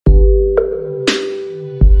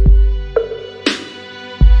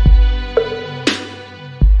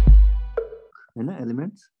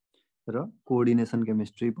र coordination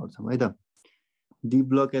chemistry पढ्छौँ है त। डी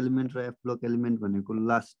ब्लक एलिमेन्ट र एफ ब्लक एलिमेन्ट भनेको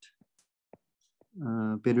लास्ट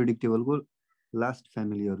पेरियोडिक टेबलको लास्ट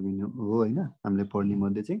फ्यामिलीहरू हो हैन, हामीले पढ्ने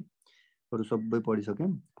मध्ये चाहिँ अरु सबै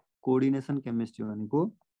पढिसक्यौँ। कोअर्डिनेसन केमिस्ट्री भनेको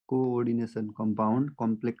कोअर्डिनेसन कम्पाउन्ड,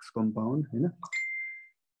 कम्प्लेक्स कम्पाउन्ड हैन,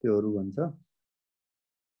 त्योहरू भन्छ।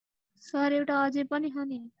 सर एउटा अझै पनि छ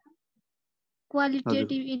नि,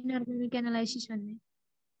 क्वालिटेटिभ इनअर्गानिक एनालाइसिस भन्ने।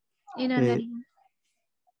 इनअर्गानिक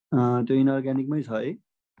त्यो इनअर्गानिकमै छ है?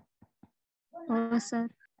 हो सर।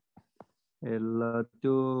 ल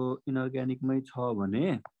त्यो इनअर्गानिकमै छ भने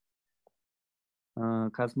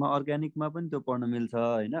खासमा अर्ग्यानिकमा पनि त्यो पढ्न मिल्छ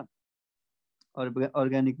हैन।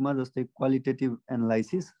 अर्ग्यानिकमा जस्तै क्वालिटेटिभ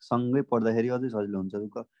एनालाइसिस सँगै पढ्दाखेरि अझै सजिलो हुन्छ।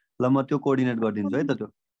 ल म त्यो कोअर्डिनेट गरिदिन्छु है त, त्यो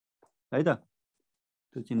है त,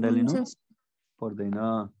 त्यो चिन्ता लिनु पर्दैन।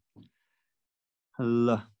 ल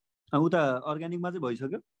उता अर्ग्यानिकमा चाहिँ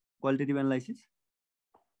भइसक्यो क्वालिटेटिभ एनालाइसिस?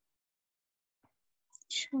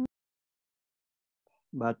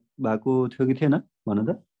 भएको थियो कि थिएन भन त।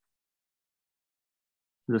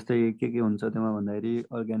 जस्तै के हुन्छ त्यसमा भन्दाखेरि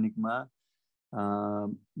अर्ग्यानिकमा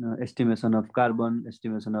estimation of carbon,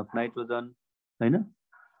 estimation of nitrogen हैन,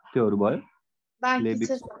 त्योहरू भयो।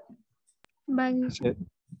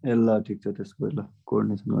 ल ठिक छ, त्यसको ल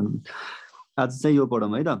कोअर्डिनेसन गर्नु। आज चाहिँ यो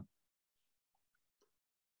पढौँ है त।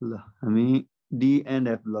 ल हामी डी एन्ड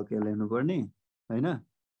एफ ब्लक लेख्नु पर्ने हैन।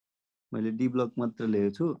 मैले डी ब्लक मात्र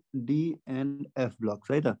लेखेको छु, डी एन्ड एफ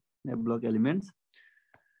ब्लक्स है त, एफ ब्लक एलिमेन्ट्स।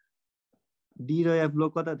 डी र एफ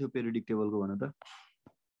ब्लक कता थियो पेरियोडिक टेबलको भन त?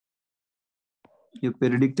 यो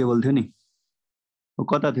पेरियोडिक टेबल थियो नि,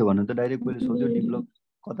 कता थियो भन त? डाइरेक्ट मैले सोध्यो डी ब्लक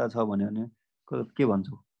कता छ भने के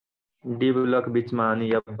भन्छौ? डी ब्लक बीचमा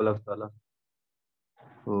अनि एफ ब्लक तल।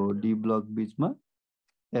 हो, डी ब्लक बीचमा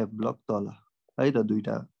एफ ब्लक तल है त,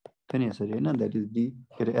 दुईटा थियो नि यसरी हैन। दैट इज डी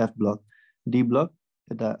के रे एफ ब्लक। डी ब्लक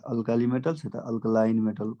यता अल्काली मेटल्स, यता अल्कलाइन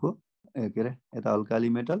मेटलको के रे, यता अल्काली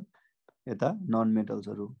मेटल, यता नन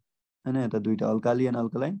मेटल्सहरु हैन। यता दुईटा अल्काली एन्ड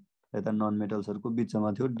अल्कलाइन, यता नन मेटल्सहरुको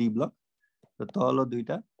बीचमा थियो डी ब्लक, र तल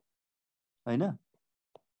दुईटा हैन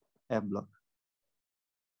एफ ब्लक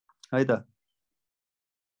है त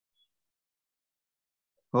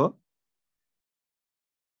हो।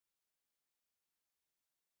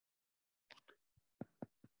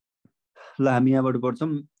 ल हामी यहाँबाट पढ्छौँ।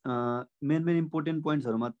 मेन इम्पोर्टेन्ट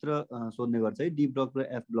पोइन्ट्सहरु मात्र सोध्ने गर्छ है डी ब्लक र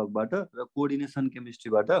एफ ब्लकबाट र कोअर्डिनेसन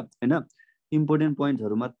केमिस्ट्रीबाट हैन। इम्पोर्टेन्ट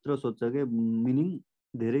पोइन्ट्सहरु मात्र सोध्छ के, मिनिङ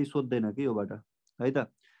धेरै सोध्दैन के योबाट है त।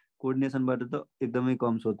 कोअर्डिनेसनबाट त एकदमै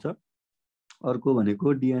कम सोध्छ। अर्को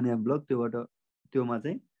भनेको डी एन्ड एफ ब्लक, त्योमा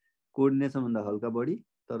चाहिँ कोअर्डिनेसन भन्दा हल्का बढी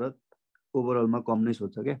तर ओभरअलमा कम नै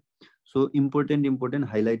सोध्छ के। सो इम्पोर्टेन्ट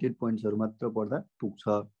हाइलाइटेड पोइन्ट्सहरु मात्र पढ्दा पुग्छ।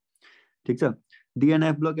 ठीक छ। D and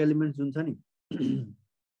F block element जुन छ नि,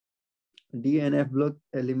 D and F block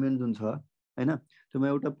element जुन छ हैन, त्यसमा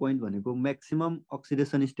एउटा पोइन्ट भनेको maximum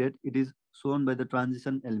oxidation state it is Son by the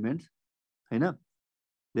transition elements हैन।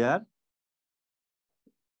 They are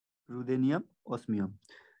रुदेनियम, osmium.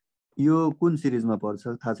 यो कुन सिरिजमा पर्छ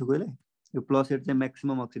थाहा छ कोहीलाई? यो +8 चाहिँ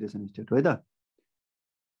म्याक्सिमम अक्सिडेसन स्टेट हो है त,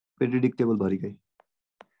 पेरियोडिक टेबल भरिकै।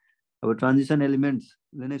 अब ट्रान्जिसन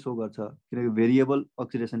एलिमेन्ट्सले नै सो गर्छ किनकि भेरिएबल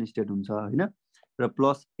अक्सिडेसन स्टेट हुन्छ हैन। र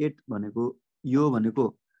 +8 भनेको यो भनेको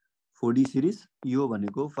 4D सिरिज, यो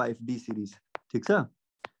भनेको 5D सिरिज। ठीक छ,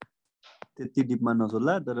 त्यति डिपमा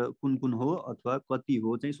नसोध्ला, तर कुन हो अथवा कति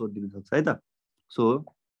हो चाहिँ सोधिदिन सक्छ है त। सो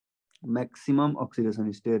म्याक्सिमम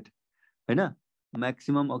अक्सिडेसन स्टेट हैन,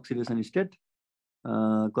 म्याक्सिमम अक्सिडेसन स्टेट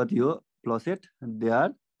कति हो? +8। दे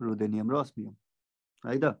आर रुदेनियम र अस्मियम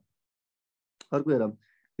है त। अर्को हेरौँ,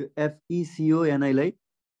 यो FeCO लाई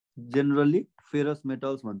जेनरली फेरस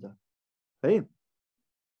मेटल्स भन्छ है।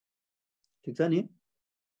 ठीक छ नि,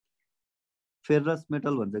 फेरस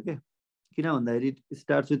मेटल भन्छ के, किन भन्दाखेरि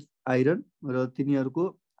स्टार्ट्स विथ आइरन र तिनीहरूको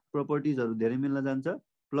प्रोपर्टिजहरु धेरै मिल्न जान्छ,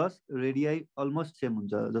 प्लस रेडियाई अलमोस्ट सेम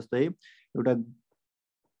हुन्छ। जस्तै एउटा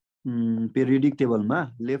पेरियोडिक टेबलमा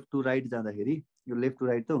लेफ्ट टु राइट जाँदाखेरि, यो लेफ्ट टु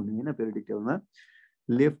राइट त हुने हैन पेरियोडिक टेबलमा,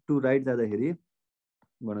 लेफ्ट टु राइट जाँदाखेरि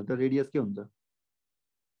भन त रेडियस के हुन्छ?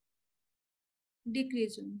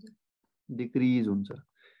 डिक्रिज हुन्छ।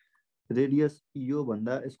 रेडियस यो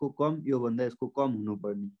भन्दा यसको कम, यो भन्दा यसको कम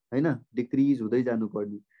हुनुपर्ने हैन, डिक्रिज हुँदै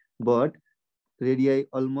जानुपर्ने। बट रेडियाई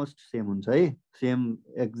अलमोस्ट सेम हुन्छ है, सेम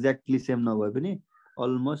एक्ज्याक्टली सेम नभए पनि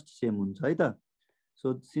अलमोस्ट सेम हुन्छ है त।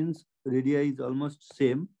 So since radii is almost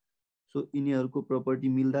same, so यिनीहरूको प्रोपर्टी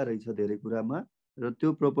मिल्दा रहेछ धेरै कुरामा, र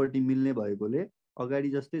त्यो प्रोपर्टी मिल्ने भएकोले अगाडि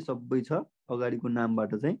जस्तै सबै छ, अगाडिको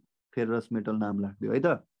नामबाट चाहिँ फेरस मेटल नाम राख्दियो है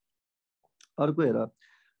त। अर्को हेर,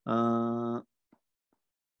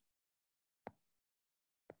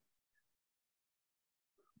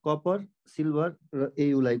 कपर सिल्भर र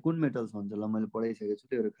एयुलाई कुन मेटल्स भन्छ ल मैले पढाइसकेको छु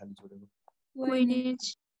त्यो खाली छोडेको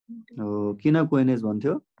कोइनेज हो किन कोइनेज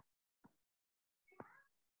भन्थ्यो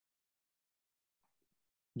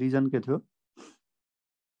रिजन के थियो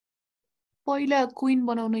पहिला क्वीन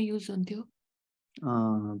बनाउन युज हुन्थ्यो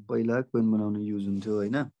पहिला कोइन बनाउन युज हुन्थ्यो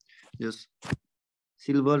हैन यस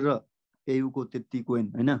सिल्भर र एयुको त्यति कोइन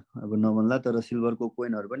हैन अब नभन्ला तर सिल्भरको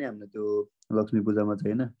कोइनहरु पनि हामीले त्यो लक्ष्मी पूजामा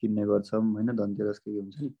चाहिँ हैन किन्ने गर्छौं हैन धनतेरस के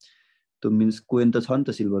हुन्छ नि त्यो मिन्स कोइन त छ नि त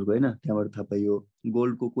सिल्भरको हैन त्यहाँबाट थाहा पाइयो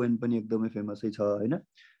गोल्डको कोइन पनि एकदमै फेमसै छ हैन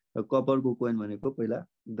र कपरको कोइन भनेको पहिला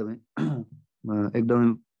एकदमै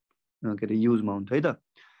के रे युजमा हुन्छ है त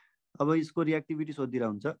अब यसको रिएक्टिभिटी सोधिरा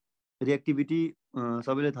हुन्छ रिएक्टिभिटी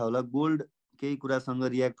सबैले थाहा होला गोल्ड केही कुरासँग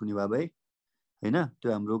रिएक्ट हुने भए हैन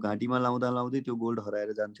त्यो हाम्रो घाँटीमा लाउँदा लाउँदै त्यो गोल्ड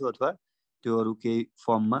हराएर जान्थ्यो अथवा त्यो अरु केही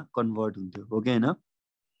फर्ममा कन्भर्ट हुन्थ्यो हो कि हैन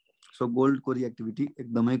सो गोल्डको रिएक्टिभिटी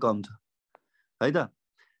एकदमै कम छ है त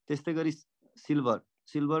त्यस्तै गरी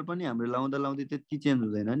सिल्भर पनि हाम्रो लाउँदा लाउँदै त्यति चेन्ज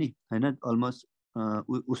हुँदैन नि हैन अलमोस्ट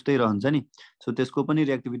उस्तै रहन्छ नि सो त्यसको पनि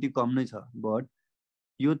रिएक्टिभिटी कम नै छ बट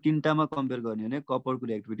यो तीनटामा कम्पेयर गर्ने भने कपरको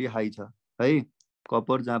रिएक्टिभिटी हाई छ है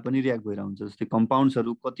कपर जहाँ पनि रिएक्ट भइरा हुन्छ जस्तै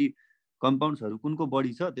कम्पाउन्ड्सहरु कुनको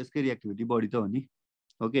बढी छ त्यसकै रिएक्टिभिटी बढी त हो नि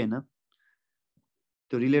हो कि हैन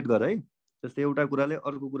त्यो रिलेट गर है जस्तै एउटा कुराले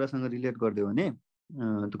अर्को कुरासँग रिलेट गर्दियो भने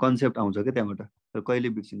त्यो कन्सेप्ट आउँछ के त्यहाँबाट र कहिले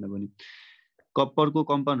बिर्सिन्न पनि कपरको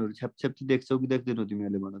कम्पाउन्डहरु छ्यापछ्याप्ती देख्छौ कि देख्दैनौ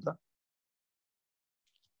तिमीहरुले भन त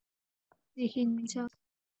देखिन्छ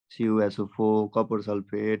CuSO4 कपर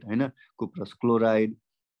सल्फेट हैन कुप्रस क्लोराइड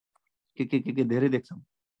के धेरै देख्छौ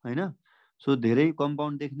हैन सो धेरै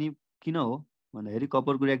कम्पाउन्ड देख्ने किन हो भन्दाखेरि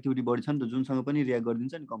कपरको रिएक्टिभिटी बढी छ नि त जुनसँग पनि रिएक्ट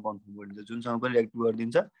गरिदिन्छ नि कम्पाउन्ड फर्म गरिदिन्छ जुनसँग पनि रिएक्ट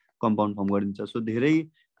गरिदिन्छ कम्पाउन्ड फर्म गरिदिन्छ सो धेरै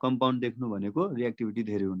कम्पाउन्ड देख्नु भनेको रिएक्टिभिटी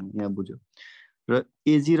धेरै हुनु यहाँ बुझ्यो र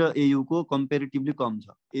एजी र एयु को कम्पेरिटिभली कम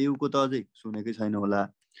छ एयु को त अझै सुनेकै छैन होला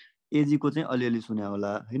एजी को चाहिँ अलिअलि सुने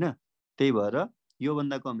होला हैन त्यही भएर यो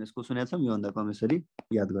भन्दा कम यसको सुनेको छौं यो भन्दा कम यसरी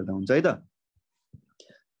याद गर्दा हुन्छ है त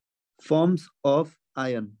फर्म्स अफ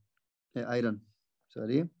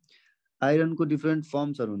आइरन को डिफरेन्ट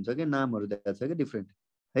फर्म्सहरु हुन्छ के नामहरु दिएको छ के डिफरेन्ट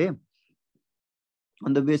है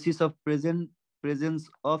on the basis of presence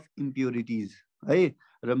of impurities है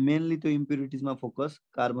र मेनली त्यो इम्प्युरिटीजमा फोकस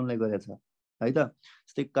कार्बनलाई गरेछ है त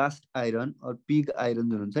जस्तै caste iron or pig iron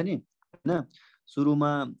जुन हुन्छ नि हैन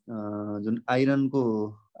सुरुमा जुन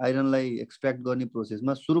आइरनलाई एक्सट्र्याक्ट गर्ने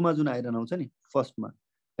प्रोसेसमा सुरुमा जुन आइरन आउँछ नि फर्स्टमा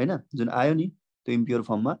हैन जुन आयो नि त्यो इम्प्योर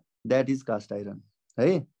फर्ममा दैट इज कास्ट आइरन है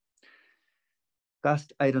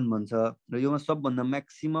कास्ट आइरन भन्छ र योमा सबभन्दा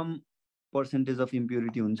म्याक्सिमम पर्सेन्टेज अफ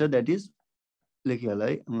इम्प्युरिटी हुन्छ दैट इज लेखिहाल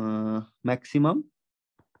है maximum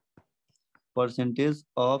percentage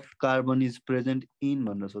of carbon is present in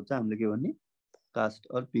भनेर सोध्छ हामीले के भन्ने कास्ट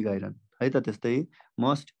अर पिग आइरन है त त्यस्तै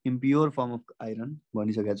most impure form of iron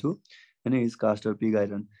भनिसकेको छु हैन is caste or pig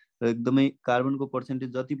iron र एकदमै कार्बनको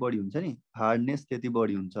पर्सेन्टेज जति बढी हुन्छ नि हार्डनेस त्यति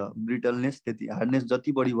बढी हुन्छ ब्रिटलनेस त्यति हार्डनेस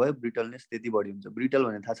जति बढी भयो ब्रिटलनेस त्यति बढी हुन्छ ब्रिटल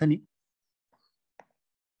भने थाहा छ नि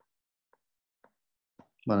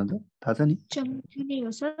भन त थाहा छ नि चम्किने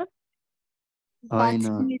हो सर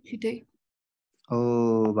हैन छिटै ओ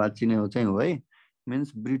भाँचिने हो चाहिँ हो है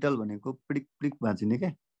मिन्स ब्रिटल भनेको प्रिक प्रिक भाँचिने के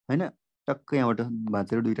हैन टक्कै यहाँबाट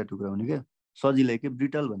भाँचेर दुईटा टुक्रा हुने के सजिलै के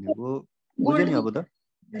ब्रिटल भनेको बुझ्यो नि अब त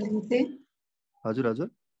हजुर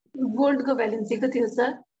गोल्डको भ्यालेन्सी कति हो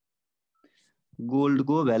सर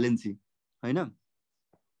गोल्डको भ्यालेन्सी हैन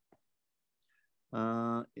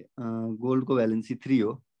गोल्डको भ्यालेन्सी 3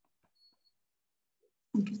 हो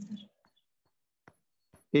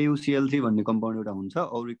AuCl3 भन्ने कम्पाउन्ड एउटा हुन्छ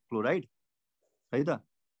औरिक क्लोराइड है त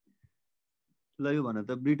ल यो भन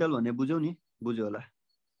त ब्रिटल भन्ने बुझ्यौ नि बुझ्यो होला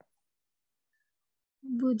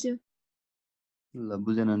बुझ्यो ल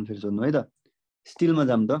बुझेन भने फेरि सोध्नु है त स्टिलमा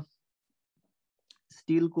जाम त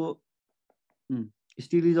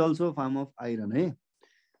still is also form of iron है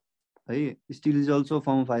still is also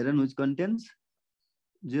form of iron which contents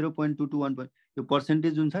 0.2 to 1 यो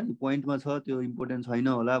पर्सेन्टेज जुन छ नि पोइन्टमा छ त्यो इम्पोर्टेन्ट छैन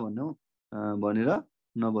होला भनेर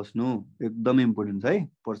नबस्नु एकदमै इम्पोर्टेन्ट छ है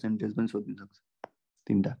पर्सेन्टेज पनि सोध्न सक्छ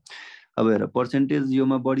तीनटा अब हेर पर्सेन्टेज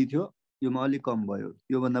योमा बढी थियो योमा अलिक कम भयो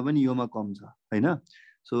यो भन्दा पनि योमा कम छ हैन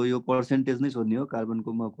सो यो पर्सेन्टेज नै सोध्ने हो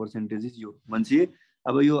कार्बनको पर्सेन्टेज इज यो मान्छे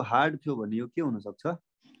अब यो हार्ड थियो भने यो के हुन सक्छ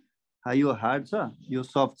यो हार्ड छ यो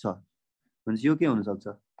सफ्ट छ भनेपछि यो के हुन सक्छ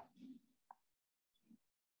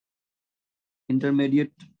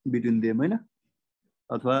इन्टरमिडिएट बिट्विन देम हैन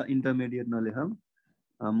अथवा इन्टरमिडिएट नलेखम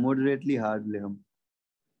मोडरेटली हार्ड लेखम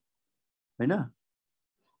हैन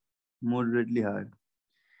मोडरेटली हार्ड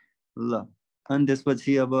ल अनि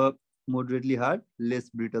त्यसपछि अब moderately hard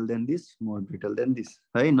lest brittle then this more brittle then this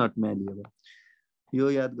है नट म्याली अब यो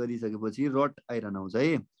याद गरिसकेपछि रट आइरन आउँछ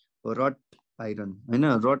है रट आइरन हैन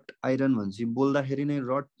रट आइरन भन्छ बोल्दाखेरि नै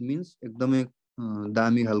रट मिन्स एकदमै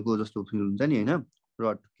दामी खालको जस्तो फिल हुन्छ नि हैन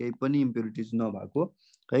रट केही पनि इम्प्युरिटिज नभएको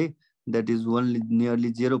है that is only nearly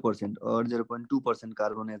 0% or 0.2%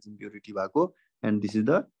 carbon as impurity भएको and this is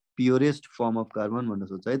the purest form of carbon भन्न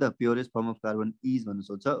सोच्छ है त purest form of carbon is भन्न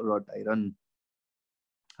सोच्छ रट आइरन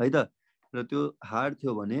है त र त्यो हार्ड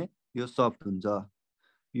थियो भने यो सफ्ट हुन्छ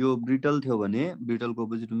यो ब्रिटल थियो भने ब्रिटलको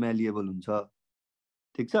अपोजिट म्यालिएबल हुन्छ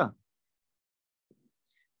ठीक छ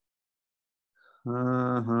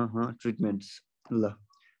ट्रिटमेन्ट्स ल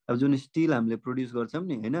अब जुन स्टिल हामीले प्रोड्युस गर्छौं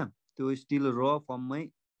नि हैन त्यो स्टिल र फर्ममै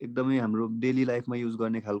एकदमै हाम्रो डेली लाइफमा युज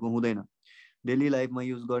गर्ने खालको हुँदैन डेली लाइफमा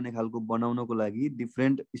युज गर्ने खालको बनाउनको लागि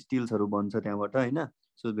डिफरेन्ट स्टिल्सहरु बन्छ त्यहाँबाट हैन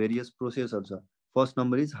सो भेरियस प्रोसेसहरु छ फर्स्ट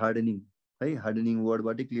नम्बर इज हार्डनिङ है हार्डनिङ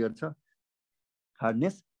वर्डबाटै क्लियर छ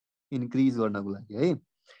हार्डनेस इन्क्रिज गर्नको लागि है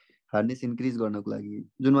हार्डनेस इन्क्रिज गर्नको लागि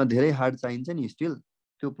जुनमा धेरै हार्ड चाहिन्छ नि स्टिल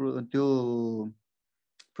त्यो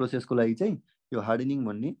प्रोसेसको लागि चाहिँ यो हार्डनिङ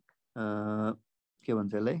भन्ने के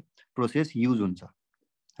भन्छ यसलाई प्रोसेस युज हुन्छ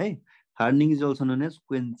है hardening is also known as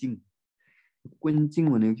क्वेन्चिङ क्वेन्चिङ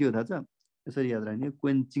भनेको के हो थाहा छ यसरी याद राख्ने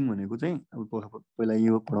क्वेन्चिङ भनेको चाहिँ अब पहिला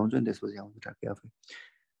यो पढाउँछु नि त्यसपछि आउँछ ठ्याक्कै आफै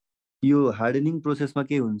यो हार्डनिङ प्रोसेसमा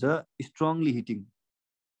के हुन्छ स्ट्रङली हिटिङ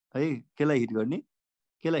है केलाई हिट गर्ने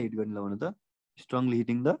ल भन्नु त स्ट्रङली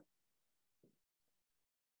हिटिङ द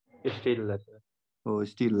स्टिल हो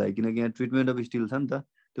स्टिललाई किनकि यहाँ ट्रिटमेन्ट अफ स्टिल छ नि त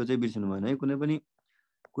त्यो चाहिँ बिर्सनु भएन है कुनै पनि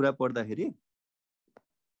कुरा पढ्दाखेरि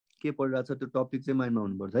के पढिरहेको छ त्यो टपिक चाहिँ माइन्डमा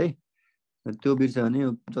हुनुपर्छ है त्यो बिर्स्यो भने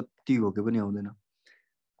जति भोके पनि आउँदैन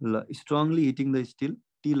ल strongly heating the still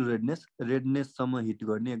till रेडनेससम्म hit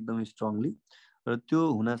गर्ने एकदमै स्ट्रङली र त्यो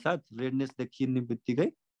हुनासाथ रेडनेस देखिने बित्तिकै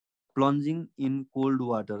प्लन्जिङ इन कोल्ड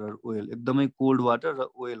वाटर र ओइल एकदमै कोल्ड वाटर र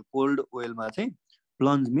ओइल कोल्ड ओइलमा चाहिँ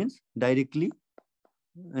प्लन्ज मिन्स डाइरेक्टली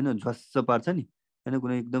हैन झस्स पार्छ नि हैन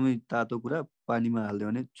कुनै एकदमै तातो कुरा पानीमा हाल्दियो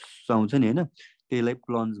भने आउँछ नि हैन त्यसलाई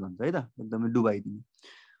प्लन्ज भन्छ है त एकदमै डुबाइदिने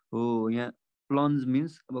हो यहाँ प्लन्ज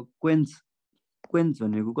मिन्स अब क्वेन्च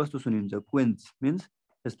भनेको कस्तो सुनिन्छ क्वेन्च मिन्स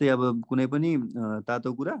जस्तै अब कुनै पनि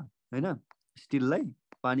तातो कुरा हैन स्टिललाई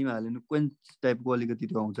पानीमा हाल्यो भने क्वेन्च टाइपको अलिकति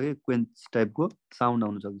त्यो आउँछ कि क्वेन्च टाइपको साउन्ड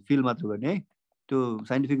आउन सक्छ फिल मात्र गर्ने है त्यो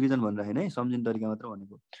साइन्टिफिक रिजन भनेर हैन है सम्झिने तरिका मात्र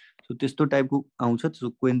भनेको सो त्यस्तो टाइपको आउँछ सो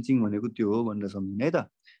क्वेन्चिङ भनेको त्यो हो भनेर सम्झिने है त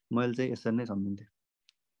मैले चाहिँ यसरी नै सम्झिन्थे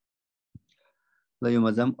ल यो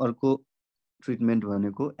मजाम अर्को ट्रिटमेन्ट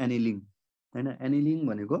भनेको एनिलिङ हैन एनिलिङ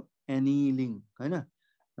भनेको एनिलिङ हैन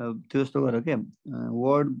त्यो जस्तो गर के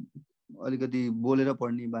वर्ड अलिकति बोलेर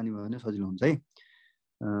पढ्ने बानी भयो भने सजिलो हुन्छ है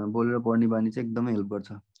बोलेर पढ्ने बानी चाहिँ एकदमै हेल्प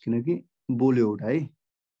गर्छ किनकि बोल्यो एउटा है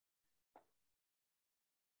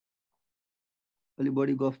अलि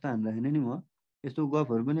बढी गफ त हान्दा हैन नि म यस्तो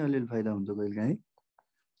गफहरु पनि अलिअलि फाइदा हुन्छ कहिलेकाहीँ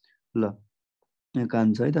ल यहाँ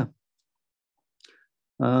कान छ है त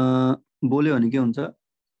बोल्यो भने के हुन्छ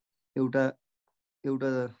एउटा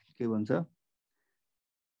के भन्छ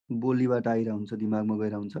बोलीबाट आइरा हुन्छ दिमागमा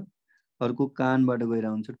गइरा हुन्छ अर्को कानबाट गइरा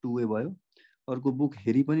हुन्छ टु वे भयो अर्को बुक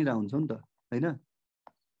हेरि पनि रा हुन्छ नि त हैन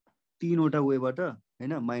तीनवटा वेबाट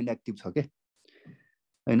हैन माइन्ड एक्टिभ छ के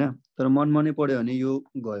हैन तर मनमा नै पढ्यो भने यो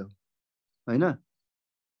गयो हैन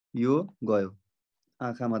यो गयो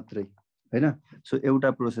आँखा मात्रै हैन सो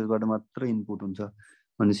एउटा प्रोसेसबाट मात्र इनपुट हुन्छ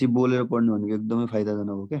भनेपछि बोलेर पढ्नु भनेको एकदमै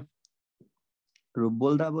फाइदाजनक हो के र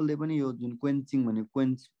बोल्दा बोल्दै पनि यो जुन क्वेन्चिङ भने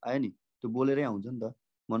क्वेन्च आयो नि त्यो बोलेरै आउँछ नि त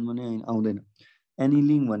मनमा नै आउँदैन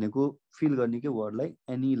एनिलिङ भनेको फिल गर्ने के वर्डलाई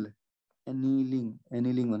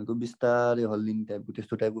एनिलिङ भनेको बिस्तारै हल्लिने टाइपको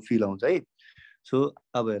त्यस्तो टाइपको फिल आउँछ है सो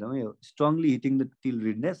अब हेरौँ यो strongly heating the till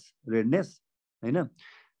redness हैन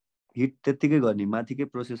हिट त्यतिकै गर्ने माथिकै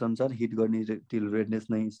प्रोसेस अनुसार हिट गर्ने टिल रेडनेस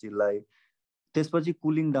नै स्टिललाई त्यसपछि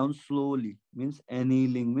cooling down slowly means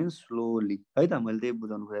एनिलिङ means slowly है त मैले त्यही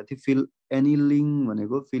बुझाउनु खोजेको थिएँ फिल एनिलिङ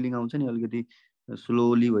भनेको फिलिङ आउँछ नि अलिकति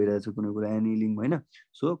स्लोली भइरहेछ कुनै कुरा एनिलिङ हैन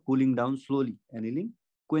सो कुलिङ डाउन स्लोली एनिलिङ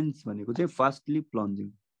क्वेन्च भनेको चाहिँ फास्टली प्लन्जिङ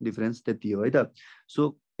डिफरेन्स त्यति हो है त सो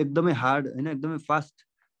एकदमै हार्ड हैन एकदमै फास्ट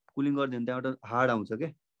कुलिङ गर्दियो भने त्यहाँबाट हार्ड आउँछ के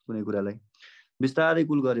कुनै कुरालाई बिस्तारै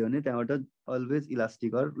कुल गर्यो भने त्यहाँबाट always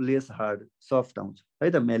elastic or lace hard soft आउँछ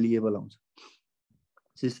है त मेलिएबल आउँछ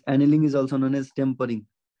cease एनिलिङ is also known as tampering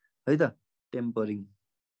है त टेम्परिङ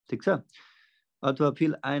ठीक छ अथवा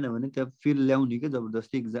फिल आएन भने त्यहाँ फिल ल्याउने के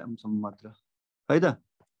जबरजस्ती एक्जामसम्म मात्र है त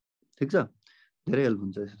ठीक छ धेरै हेल्प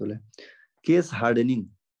हुन्छ यस्तोले केस हार्डनिङ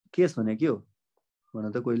केस भने के हो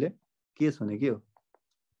भन त कोहीले केस भने के हो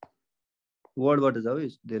वर्डबाट जाऊ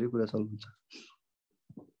धेरै कुरा सल्भ हुन्छ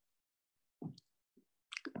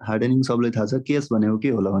हार्डनिङ सबलाई थाहा छ केस भनेको के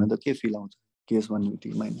होला भने त के फिल आउँछ केस भन्ने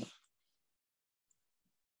बित्तिकै माइन्डमा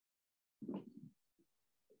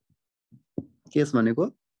केस भनेको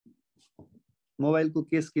मोबाइलको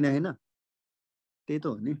केस किन हैन त्यही त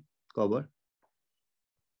हो नि कभर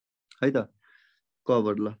है त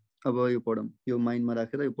कभर ल अब यो पढौँ यो माइन्डमा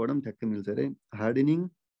राखेर यो पढौँ ठ्याक्कै मिल्छ रे हार्डनिङ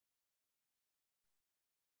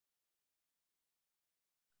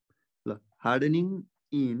ल hardening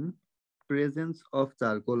in presence of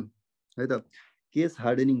charcoal है त case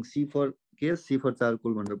hardening C for case C for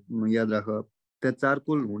charcoal भनेर याद राख त्यहाँ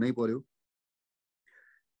चारकोल हुनै पर्यो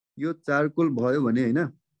यो चारकोल भयो भने हैन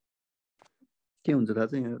के हुन्छ थाहा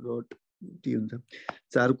छ यहाँ रट टी हुन्छ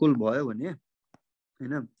चारकोल भयो भने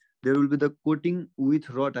हैन there will be the quoting with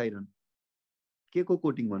रट आइरन के को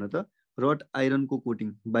कोटिङ भन त रट आइरन को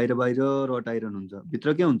कोटिङ बाहिर बाहिर रट आइरन हुन्छ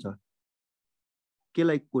भित्र के हुन्छ के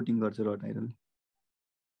लाइक कोटिङ गर्छ रट आइरन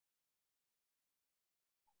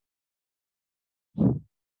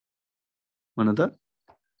भन त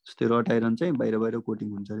जस्तै रट आइरन चाहिँ बाहिर बाहिर कोटिङ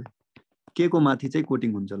हुन्छ रे के को माथि चाहिँ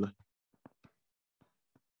कोटिङ हुन्छ ल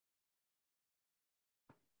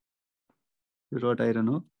रट आइरन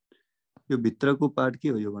हो यो भित्रको पार्ट के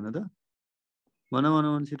हो यो भन त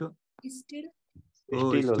भन छिटो स्टिल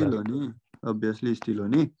स्टिल हो नि अभियसली स्टिल हो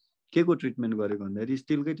नि के को ट्रिटमेन्ट गरेको भन्दाखेरि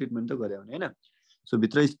स्टिलकै ट्रिटमेन्ट त गरे भने हैन सो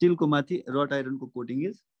भित्र स्टिलको माथि रट आइरनको कोटिङ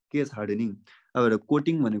इज केस हार्डनिङ अब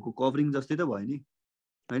कोटिङ भनेको कभरिङ जस्तै त भयो नि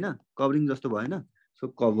हैन कभरिङ जस्तो भएन सो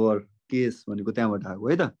कभर केस भनेको त्यहाँबाट आएको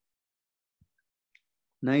है त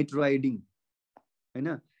नाइट राइडिङ हैन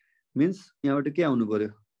मिन्स यहाँबाट के आउनु पर्यो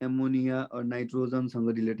एमोनिया और नाइट्रोजनसँग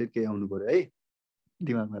रिलेटेड के आउनु पर्यो है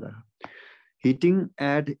दिमागमा राख हिटिङ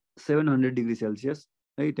एट 700 डिग्री सेल्सियस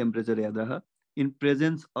है टेम्परेचर याद राख इन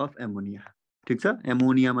प्रेजेन्स अफ एमोनिया ठीक छ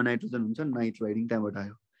एमोनियामा नाइट्रोजन हुन्छ नाइट राइडिङ त्यहाँबाट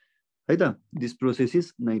आयो है त this process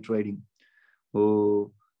is night riding हो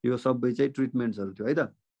यो सबै चाहिँ ट्रिटमेन्ट्सहरु थियो है त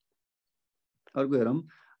अर्को हेरौँ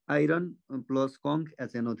आइरन प्लस कङ्क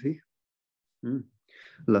HNO3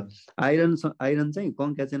 ल आइरन चाहिँ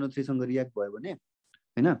कङ्क HNO3 सँग रियाक्ट भयो भने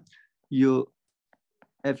हैन यो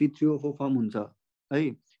Fe3O4 फर्म हुन्छ है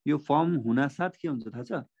यो फर्म हुन साथ के हुन्छ थाहा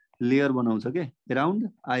छ लेयर बनाउँछ के अराउन्ड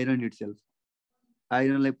आइरन इटसेल्फ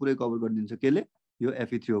आइरनलाई पुरै कभर गरिदिन्छ केले यो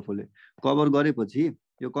Fe3O4 ले कभर गरेपछि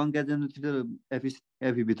यो कङ्क HNO3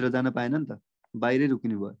 Fe भित्र जान पाएन नि त बाहिरै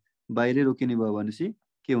रोकिने भयो भनेपछि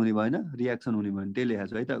के हुने भएन रियाक्सन हुने भएन त्यसले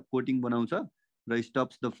लेखाछ है त कोटिङ बनाउँछ र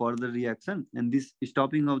stops the further reaction and this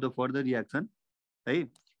stopping of the further reaction है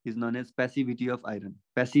is known as प्यासिभिटी of iron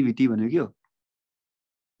प्यासिभिटी भनेको के हो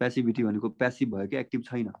प्यासिभिटी भनेको प्यासिभ भयो कि एक्टिभ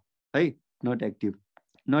छैन है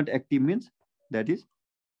not active means that is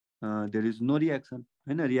there is no reaction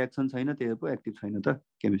हैन रियाक्सन छैन त्यही पो एक्टिभ छैन त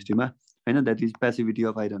केमिस्ट्रीमा हैन द्याट इज प्यासिभिटी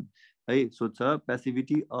अफ आइरन है सोध्छ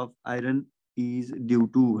प्यासिभिटी of iron is due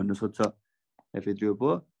to भनेर सोध्छ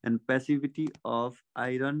Fe3O4 and passivity of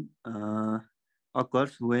iron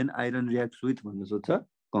occurs when iron reacts with भनेर सोध्छ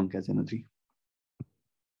कङ्क HNO3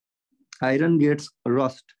 आइरन गेट्स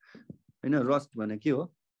रस्ट हैन रस्ट भने के हो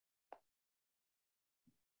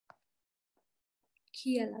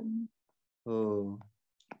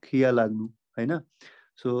खिया लाग्नु हैन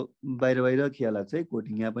सो बाहिर खिया लाग्छ है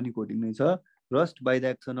कोटिङ यहाँ पनि कोटिङ नै छ rust by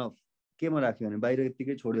the action of केमा राख्यो भने बाहिर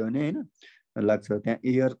यतिकै छोड्यो भने हैन लाग्छ त्यहाँ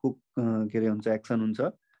एयरको के रे हुन्छ एक्सन हुन्छ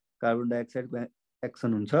कार्बन डाइअक्साइडको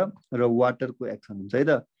एक्सन हुन्छ र वाटरको एक्सन हुन्छ है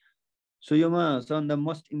त सो योमा सबभन्दा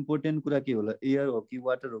मोस्ट इम्पोर्टेन्ट कुरा के होला एयर हो कि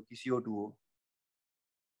वाटर हो कि CO2 हो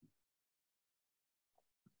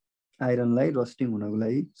आइरनलाई रस्टिङ हुनको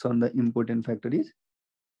लागि सबभन्दा इम्पोर्टेन्ट फ्याक्टर इज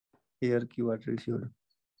एयर कि वाटर CO2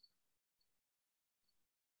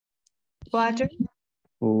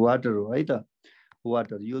 वाटर हो है त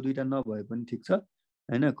वाटर यो दुईटा नभए पनि ठिक छ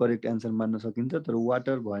हैन करेक्ट एन्सर मान्न सकिन्छ तर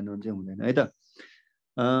वाटर भएन भने चाहिँ हुँदैन है त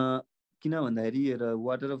किन भन्दाखेरि र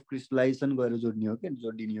वाटर अफ क्रिस्टलाइजेसन गरेर जोडिने हो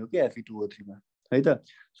कि Fe2O3 मा है त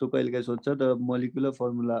सो कहिलेकाहीँ सोध्छ the molecular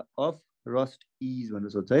formula of rust is भनेर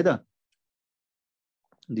सोध्छ है त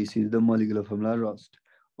this is the molecular formula rust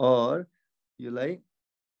और योलाई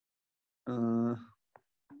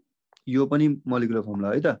यो पनि मोलिकुलर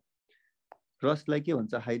फर्मुला है त रस्टलाई के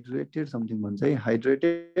भन्छ हाइड्रेटेड समथिङ भन्छ है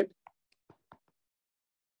हाइड्रेटेड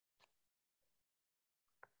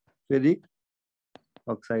फेरिक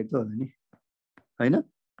अक्साइड त होला नि हैन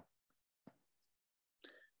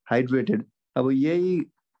हाइड्रेटेड अब यही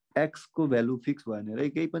x को भ्यालु फिक्स भएन रे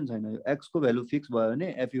केही पनि छैन यो x को भ्यालु फिक्स भयो भने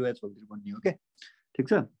FeOH होल बन्ने हो के ठीक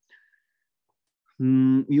छ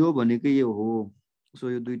यो भनेको यो हो सो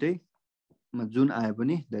यो दुईटै जुन आए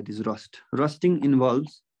पनि that is rust rusting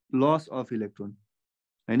involves loss of electron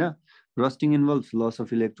हैन rusting involves loss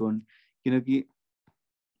of electron किनकि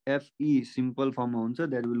Fe सिम्पल फर्ममा हुन्छ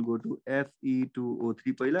that will go to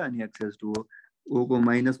Fe2O3 पहिला अनि XH2O O को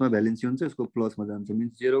माइनसमा भ्यालेन्सी हुन्छ यसको प्लसमा जान्छ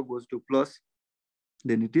means 0 goes to plus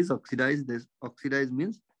then it is oxidise this oxidise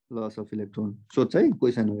means loss of electron सोध्छ है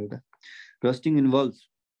क्वेसन हो एउटा rusting involves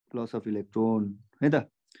loss of electron है त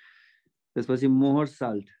त्यसपछि मोहर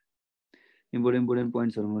साल्ट इम्पोर्टेन्ट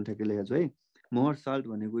पोइन्ट्सहरु मैले ठ्याक्कै लेखेको छु है मोहर साल्ट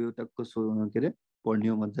भनेको यो टक्क के अरे पढ्ने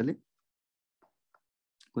हो मजाले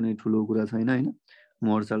कुनै ठुलो कुरा छैन हैन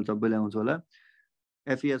मोहर साल्ट सबैले आउँछ होला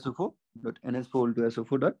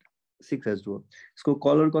FeSO4.NH4:SO4.6H2O यसको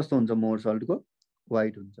कलर कस्तो हुन्छ मोहर साल्टको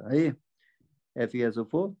व्हाइट हुन्छ है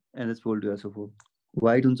FeSO4 NH4:SO4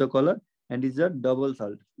 व्हाइट हुन्छ colour and is a double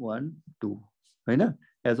salt 1 2 हैन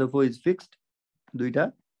SO4 इज फिक्स्ड दुईटा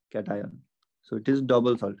cation so it is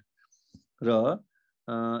double salt र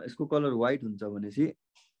यसको कलर व्हाइट हुन्छ भनेसी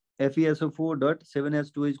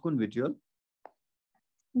FeSO4.7H2 इज कुन भिट्रियल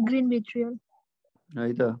ग्रीन भिट्रियल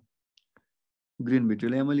है त ग्रीन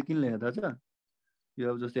भिट्रियल यहाँ मैले किन लेखेँ थाहा छ यो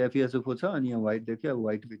अब जस्तै FeSO4 छ अनि यहाँ व्हाइट देखियो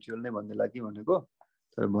व्हाइट भिट्रियल नै भन्ने लागि भनेको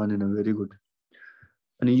तर भनेन भेरी गुड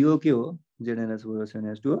अनि यो के हो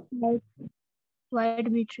ZnH4 हो व्हाइट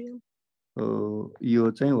भिट्रियल हो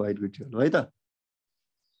यो चाहिँ व्हाइट भिट्रियल है त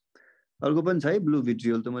अर्को पनि छ है ब्लू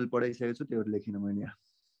भिट्रियल त मैले पढाइसकेको छु त्यो लेखिन मैले यहाँ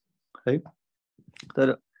है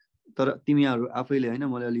तर तिमीहरु आफैले हैन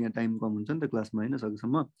मलाई अलि यहाँ टाइम कम हुन्छ नि त क्लासमा हैन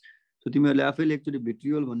सकेसम्म सो तिमीहरुले आफैले एकचोटी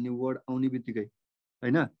भिट्रियल भन्ने वर्ड आउने बित्तिकै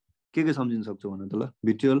हैन के सम्झिन सक्छौ भन त ल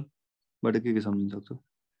भिट्रियल बाट के सम्झिन सक्छौ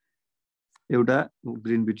एउटा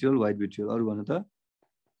ग्रीन भिट्रियल व्हाइट भिट्रियल अरु भन त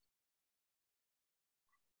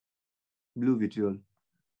ब्लू भिट्रियल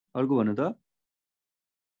अर्को भन त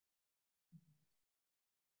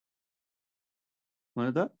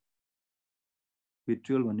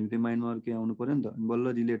भिट्रियल भन्ने बित्तिकै माइन्डमा अरु के आउनु पर्यो नि त बल्ल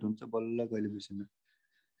रिलेट हुन्छ बल्ल कहिले बिर्सिन्न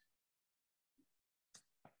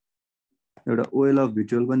एउटा ओइल अफ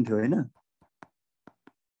भिट्रियल पनि थियो हैन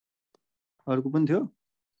अर्को पनि थियो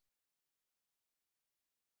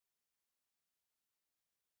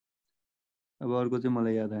अब अर्को चाहिँ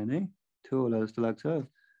मलाई याद आएन है थियो होला जस्तो लाग्छ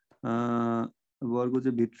अब अर्को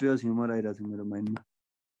चाहिँ भिट्रियस ह्युमर आइरहेछ मेरो माइन्डमा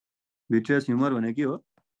भिट्रियस ह्युमर भने के हो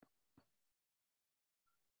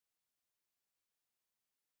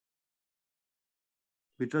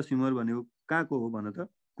भिट्रियस ह्युमर भनेको कहाँको हो भन त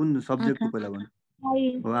कुन सब्जेक्टको पहिला भन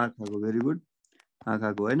हो आँखाको भेरी गुड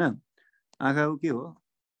आँखाको हैन आँखाको के हो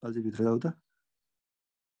अझै भित्र जाऊ त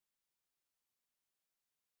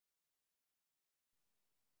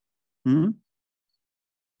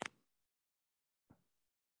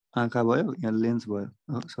आँखा भयो यहाँ लेन्स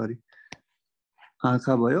भयो सरी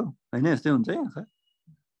आँखा भयो हैन यस्तै हुन्छ है आँखा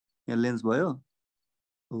यहाँ लेन्स भयो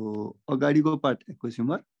अगाडिको पार्ट एक्वस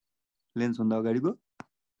ह्युमर लेन्स भन्दा अगाडिको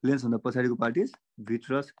लेन्स भन्दा पछाडिको part is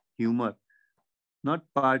भिट्रस humour not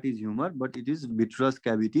part is humour but it is भिट्रस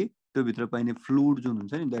cavity त्यो भित्र पाइने फ्लुइड जुन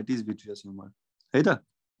हुन्छ नि दैट इज भिट्रस ह्युमर है त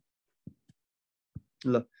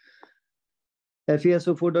ल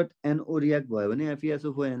FeSO4.NO रियाक्ट भयो भने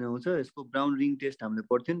FeSO4 आउँछ यसको ब्राउन रिङ टेस्ट हामीले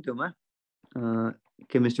पढ्थ्यौ नि त्योमा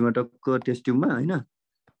केमिस्ट्रीमा टक्क टेस्ट ट्युबमा हैन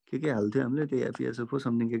के हाल्थ्यो हामीले त्यही FeSO4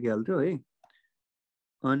 समथिङ के हाल्थ्यो है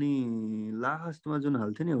अनि लास्टमा जुन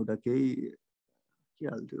हाल्थ्यो नि एउटा केही के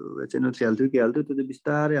हाल्थ्यो HNO3 हाल्थ्यो के हाल्थ्यो त्यो चाहिँ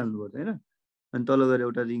बिस्तारै हाल्नु पर्छ हैन अनि तल गएर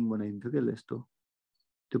एउटा रिङ बनाइन्थ्यो के यस्तो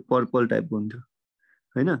त्यो पर्पल टाइपको हुन्थ्यो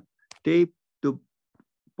हैन त्यही त्यो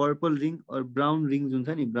purple ring or brown ring जुन छ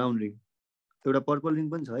नि ब्राउन रिङ एउटा पर्पल रिङ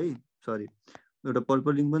पनि छ है सरी एउटा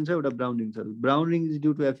पर्पल रिङ पनि छ एउटा ब्राउन रिङ छ brown ring is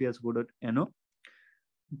due to FeSO4.NO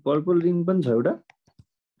purple ring पनि छ एउटा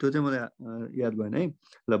त्यो चाहिँ मलाई याद भएन है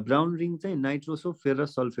ल ब्राउन रिङ चाहिँ नाइट्रोसो फेरस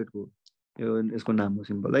सल्फेटको यसको नाम हो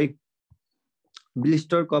सिम्पल है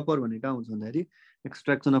ब्लिस्टर कपर भनेको आउँछ भन्दाखेरि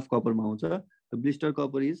एक्सट्र्याक्सन अफ कपरमा आउँछ blister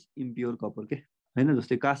copper is impure copper के हैन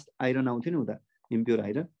जस्तै कास्ट आइरन आउँथ्यो नि उता इम्प्योर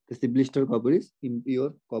आइरन त्यस्तै blister copper is impure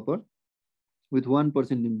copper with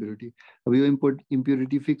 1% impurity अब यो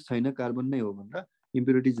इम्प्युरिटी फिक्स छैन कार्बन नै हो भनेर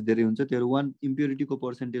इम्प्युरिटिज धेरै हुन्छ त्यो 1 इम्प्युरिटीको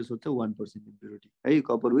पर्सेन्टेज सोध्छ 1% इम्प्युरिटी है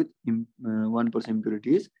copper with 1%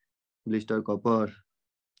 impurity is blister copper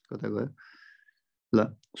कता गयो ल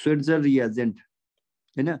स्वेट्जर रिएजेन्ट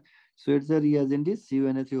हैन स्वेट्जर रिएजेन्ट इज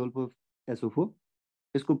CuNH3SO4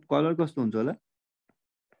 यसको कलर कस्तो हुन्छ होला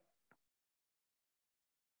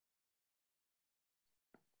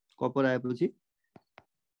कपर आएपछि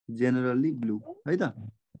जेनरली ब्लू है त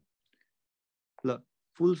ल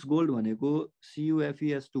फुल्स गोल्ड भनेको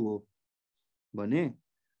CuFeS2 हो भने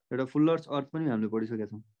एउटा फुल्लर्स अर्थ पनि हामीले पढिसकेका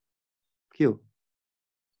छौं के हो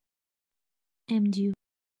MgO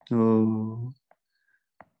हो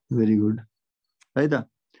भेरी गुड है त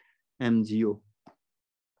MgO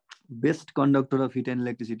best conductor of hit and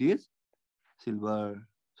electricity is silver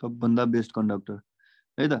सबभन्दा बेस्ट कन्डक्टर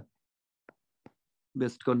है त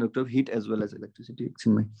best conductor of heat as well as electricity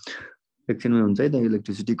एकछिनमै हुन्छ है त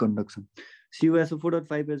इलेक्ट्रिसिटी कन्डक्सन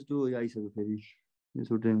CuSO4.5H2 आइसक्यो फेरि यो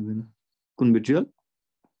छुट्टै हुँदैन कुन भिट्रियल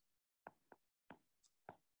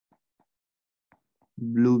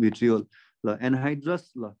ब्लू भिट्रियोल ल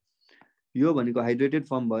एनहाइड्रस ल यो भनेको हाइड्रेटेड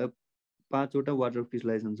फर्म भयो 5 वटा वाटर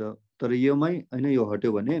क्रिस्टलाइजेसन छ तर योमै हैन यो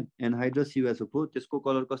हट्यो भने एनहाइड्रस CuSO4 त्यसको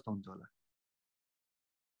कलर कस्तो हुन्छ होला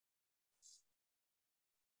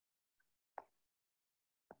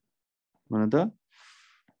भन त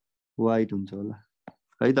व्हाइट हुन्छ होला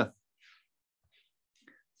है त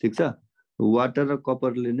ठीक छ वाटर र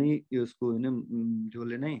कपरले नै यसको हैन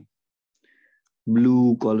जसले नै ब्लू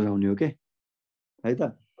कलर आउने हो के है त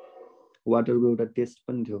वाटरको एउटा टेस्ट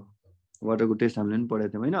पनि थियो वाटरको टेस्ट हामीले पनि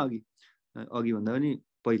पढाएको थियौं हैन अघि भन्दा पनि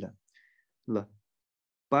पहिला ल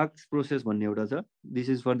पार्क्स प्रोसेस भन्ने एउटा छ this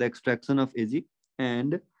is for the extraction of AG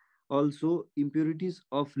and also impurities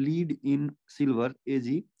of lead in silver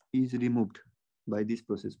AG is रिमुभ्ड by this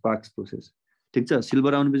process parks process ठीक छ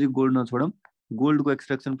silver आउनेपछि gold नछोडौं गोल्डको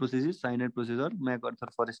extraction process is cyanide process or Mac Arthur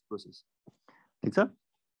forest process ठीक छ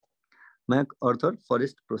Mac अर्थर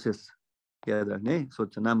forest process याद राख्ने है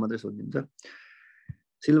सोध्छ नाम मात्रै सोधिन्छ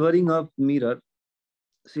सिल्भरिङ अफ मिरर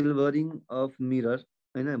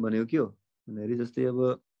हैन भनेको के हो भन्दाखेरि जस्तै अब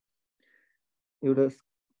एउटा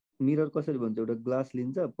मिरर कसरी भन्छ एउटा ग्लास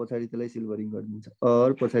लिन्छ पछाडी त्यसलाई सिल्भरिङ गरिदिन्छ अर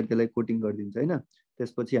पछाडी त्यसलाई कोटिङ गरिदिन्छ हैन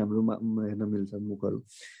त्यसपछि हाम्रो हेर्न मिल्छ मुखहरु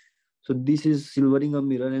so this is सिल्भरिङ of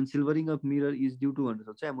mirror and सिल्भरिङ of mirror is due to भन्न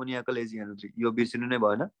सक्छ एमोनियाकल एजिएनो3 यो बिर्सिनु नै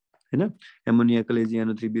भएन हैन एमोनियाकल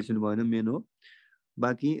एजिएनो3 बिर्सिनु भएन मेन हो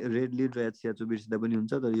बाकी रेड लिड र HCl बिर्सिदा पनि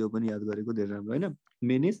हुन्छ तर यो पनि याद गरेको धेरै राम्रो हैन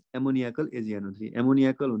मेन इज एमोनियाकल एजिएनो3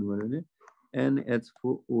 एमोनियाकल हुनु भन्यो भने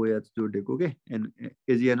NH4OH जोडेको के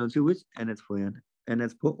एजिएनो3 विच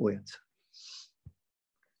NH4OH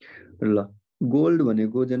ल गोल्ड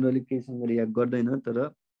भनेको जनरली केसँग रियाक्ट गर्दैन तर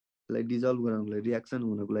लाई डिजल्भ गराउनको लागि रियाक्सन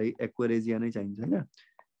हुनको लागि एक्वारेजिया नै चाहिन्छ हैन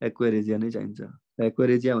एक्वारेजिया नै चाहिन्छ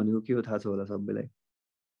एक्वारेजिया भनेको के हो थाहा छ होला सबैलाई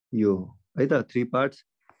यो है त 3 पार्ट्स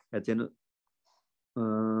HNO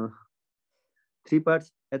 3 पार्ट्स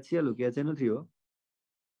HCl हो कि HNO3 हो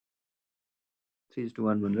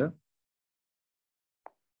 3:1 भनेर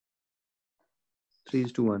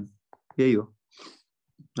 3:1 यही हो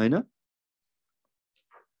हैन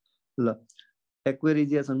ल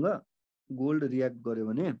एक्वारेजियासँग गोल्ड रियाक्ट गर्यो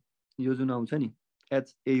भने यो जुन आउँछ नि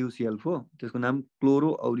HAUCl4 त्यसको नाम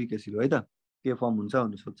क्लोरो औरिक एसिड हो है त के फर्म हुन्छ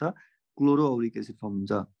भन्नु सोध्छ क्लोरो औरिक एसिड फर्म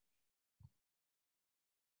हुन्छ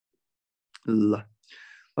ल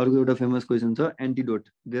अर्को एउटा फेमस क्वेशन छ एन्टिडोट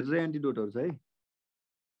धेरै एन्टिडोटहरु छ है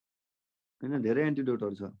हैन धेरै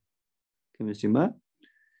एन्टिडोटहरु छ केमिस्ट्रीमा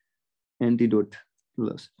एन्टिडोट ल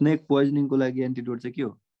स्नेक पोइजनिङ को लागि एन्टिडोट चाहिँ के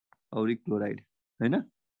हो औरिक क्लोराइड हैन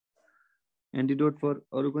एन्टिडोट फर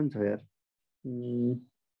अरु पनि छ यार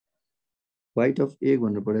व्हाइट अफ एग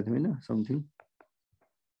भनेर पढाएको थियौ हैन समथिङ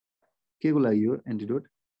के को लागि हो एन्टिडोट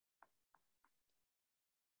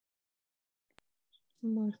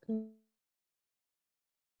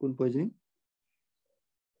कुन पोइजनिङ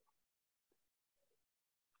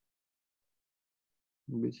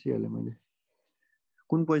बिर्सिहालेँ मैले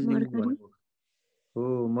कुन पोइजनिङ भनेको हो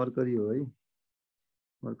मर्करी हो है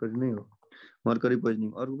मर्करी नै हो मर्करी पोइजनिङ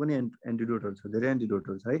अरु पनि एन्टिडोटहरु छ धेरै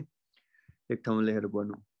एन्टिडोटहरु छ है एक ठाउँमा लेखेर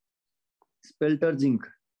पढ्नु स्पेल्टर जिंक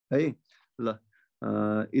है ल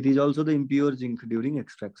it is also the impure zinc during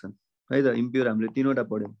extraction है त इम्प्योर हामीले तीनवटा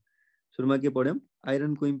पढ्यौं सुरुमा के पढ्यौं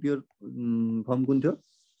आइरन को इम्प्योर फर्म कुन थियो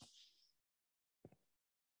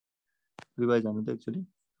रिवाइज गर्नु त एक्चुअली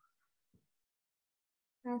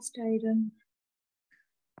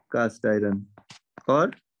कास्ट आइरन और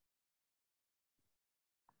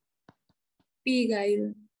पिग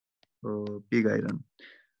आइरन पिग आइरन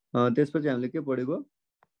त्यसपछि हामीले के पढेको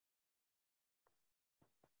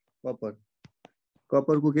कपर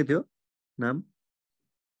कपर को के थियो नाम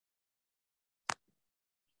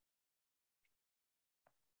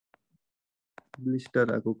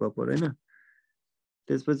ब्लिस्टर आको कपर हैन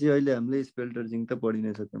त्यसपछि अहिले हामीले स्पेल्टर जिंक त पढि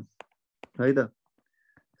नै सक्यौं है त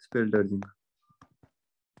स्पेल्टर जिंक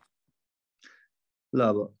ल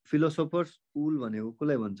अब फिलोसोफर्स पुल भनेको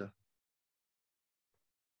कसलाई भन्छ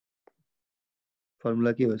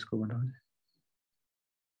फर्मुला के हो यसको बनाउने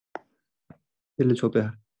यसले छोप्या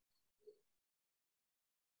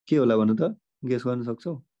के होला भन्नु त गेस गर्न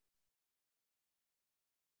सक्छौ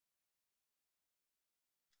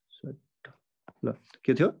ल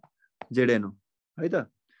के थियो जेडेनो है त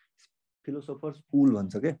फिलोसोफर्स पुल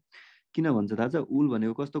भन्छ के किन भन्छ थाहा छ उल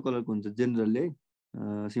भनेको कस्तो कलरको हुन्छ जेनरली है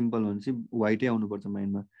सिम्पल भनेपछि व्हाइटै आउनु पर्छ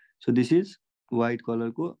माइन्डमा सो दिस इज व्हाइट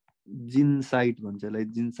कलरको जिन्साइट भन्छ यसलाई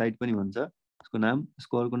जिन्साइट पनि भन्छ यसको नाम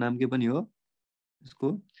यसको अर्को नाम के पनि हो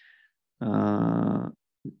यसको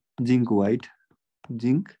जिंक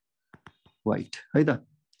व्हाइट है त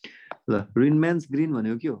ल रिनम्यान्स ग्रीन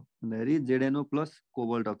भनेको के हो भन्दाखेरि जेडेनो प्लस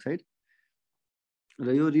कोबाल्ट अक्साइड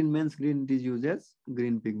र यो remains green, it is used as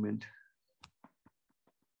green pigment.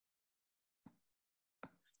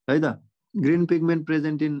 है त green pigment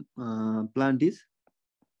present in plant is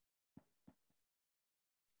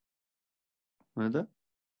है त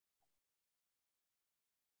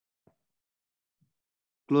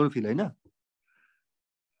क्लोरोफिल हैन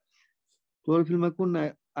क्लोरोफिलमा कुन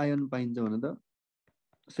आयन पाइन्छ भने त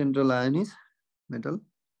सेन्ट्रल आयन इज मेटल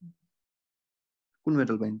कुन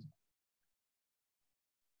मेटल पाइन्छ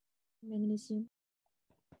Magnesium.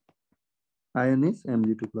 आयन इज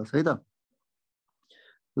Mg2+ है त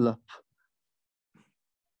ल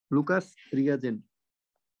लुकास रिएजेन्ट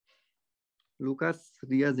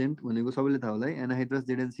भनेको सबैले थाहा होला है एनाहाइड्रस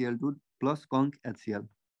ZnCl2 प्लस कन्क HCl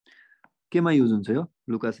केमा युज हुन्छ यो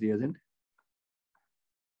लुकास रिएजेन्ट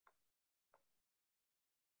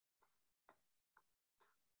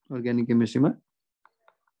अर्ग्यानिक केमिस्ट्रीमा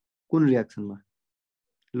कुन रिएक्सनमा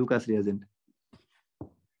लुकास रिएजेन्ट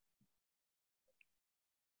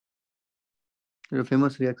यो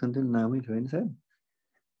फेमस रिएक्सन थियो नामै थियो हैन sir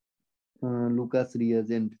Lucas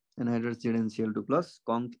reagent एनाहाइड्रस ZnCl2 plus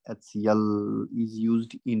कन्क HCl is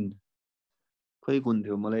used in खै कुन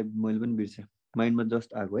थियो मलाई मैले पनि बिर्से माइन्डमा जस्ट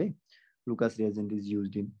आएको है Lucas reagent is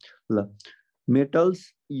used in ल metals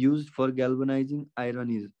used for ग्याल्भनाइजिङ iron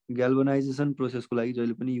is ग्याल्भनाइजेसन प्रोसेसको लागि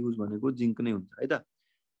जहिले पनि युज भनेको जिंक नै हुन्छ है त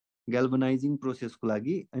ग्याल्भनाइजिङ प्रोसेसको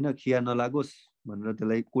लागि हैन खिया नलागोस् भनेर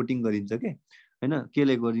त्यसलाई कोटिङ गरिन्छ के हैन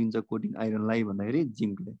केले गरिन्छ कोटिङ आइरनलाई भन्दाखेरि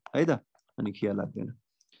जिंकले है त अनि खिया लाग्दैन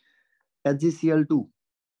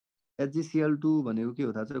HgCl2 भनेको के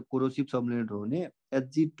हो थाहा छ कोरोसिभ सबलिनेट हो भने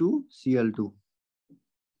Hg2Cl2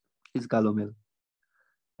 इज कालो मेल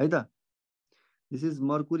है त दिस इज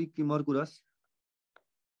मर्कुरी कि मर्कुरस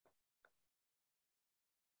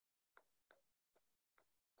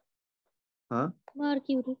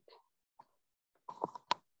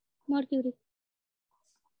Mercury.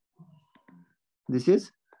 This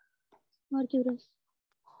is Mercurous.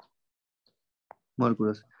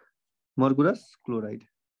 मर्कुरस chloride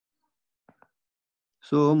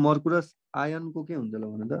so मर्कुरस आयनको के हुन्छ ल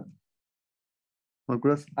भने त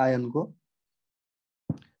मर्कुरस आयनको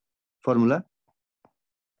फर्मुला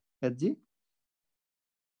Hg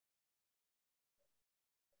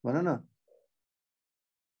भन न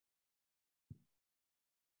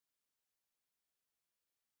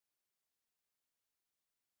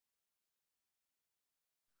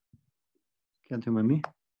के थियो मम्मी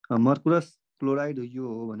मर्कुरस क्लोराइड यो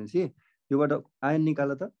हो भनेपछि योबाट आयन निकाल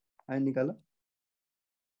त आयन निकाल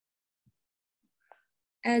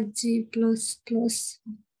Hg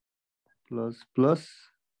प्लस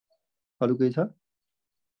अरु के छ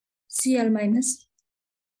Cl minus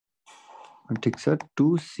ठीक छ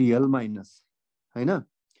 2Cl माइनस हैन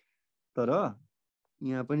तर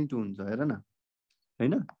यहाँ पनि 2 हुन्छ हेर न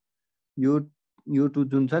हैन यो 2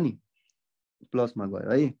 जुन छ नि प्लसमा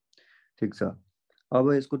गयो है ठीक छ अब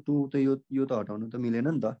यसको 2 त यो त हटाउन त मिलेन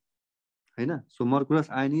नि त हैन सो मर्कुरस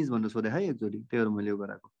आयन इज भनेर सोधे है एकचोटी त्यही भएर मैले यो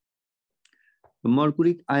गराएको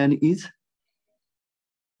मर्कुरिक आयन इज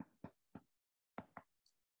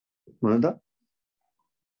भन त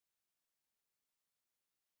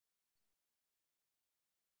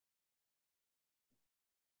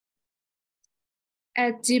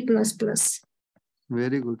Hg++.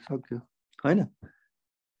 भेरी गुड सक्यो हैन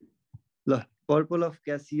ल पर्पल अफ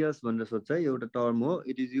क्यासियस भनेर सोध्छ है एउटा टर्म हो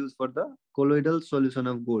it is use for the colloidal solution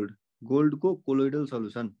of gold को कोलोइडल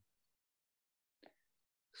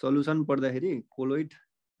सल्युसन पढ्दाखेरि कोलोइड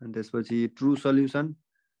अनि त्यसपछि ट्रु सल्युसन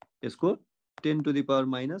यसको 10 to the power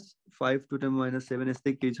minus 5 to 10 minus 7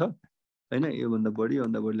 यस्तै केही छ हैन यो भन्दा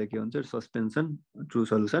बढीले के हुन्छ सस्पेन्सन ट्रु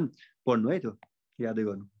सल्युसन पढ्नु है त्यो यादै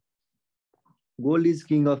गर्नु gold is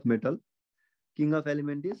king of metal king of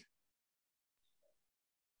element is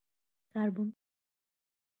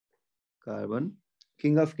carbon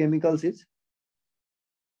king of chemicals is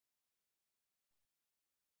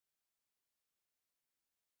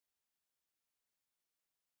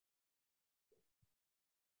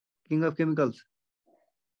king of chemicals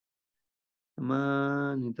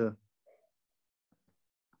नि त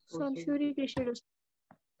Sulfuric acid.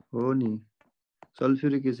 हो नि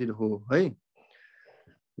सल्फ्युरिक एसिड हो है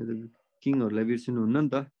यो त किङहरुलाई बिर्सिनु हुन्न नि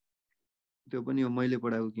त त्यो पनि मैले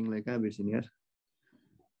पढाएको किङलाई कहाँ बिर्सिने यार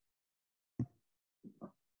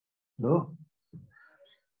हो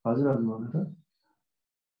हजुर भन्नु त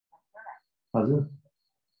हजुर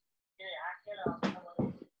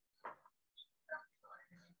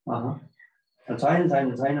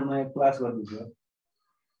छैन म क्लास गर्दैछु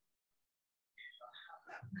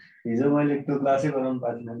हिजो मैले त्यो क्लासै गराउनु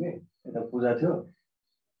पाइनँ के यता पूजा थियो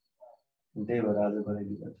त्यही भएर आज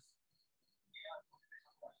गराइदिएको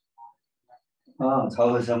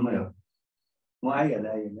 6 बजेसम्मै हो म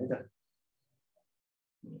आइहालेँ है त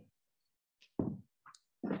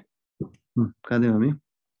कहाँ थियौँ हामी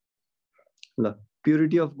ल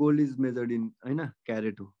purity of gold is measured in हैन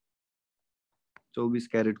क्यारेट हो 24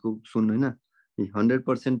 क्यारेटको सुन हैन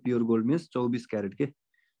 100% प्योर गोल्ड मिन्स 24 क्यारेट के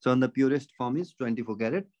so the purest form is 24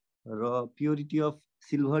 carrot र purity of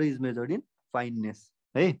silver is measured in fineness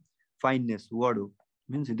है फाइननेस वर्ड हो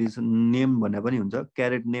मिन्स इट इज नेम भन्ने पनि हुन्छ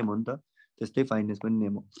क्यारेट नेम हो नि त त्यस्तै फाइननेस पनि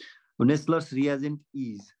नेम हो नेस्लर्स रिएजेन्ट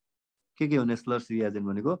इज के हो नेस्लर्स रिएजेन्ट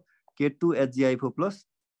भनेको K2HgI4 प्लस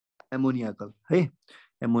एमोनियाकल है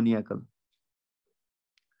एमोनियाकल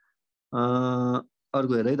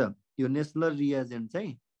अर्को हेर है त यो नेस्लर रिएजेन्ट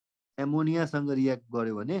चाहिँ एमोनियासँग रियाक्ट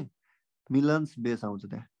गर्यो भने मिलन्स बेस आउँछ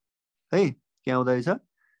त्यहाँ है के आउँदो रहेछ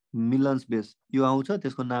मिलन्स बेस यो आउँछ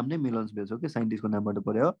त्यसको नाम नै मिलन्स बेस हो कि साइन्टिस्टको नामबाट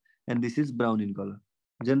पढ्यो हो and this is brown in colour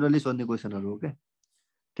generally सोध्ने क्वेसनहरू हो क्या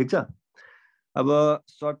ठिक छ अब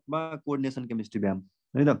सर्टमा कोअर्डिनेसन केमिस्ट्री ब्याम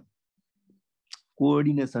है त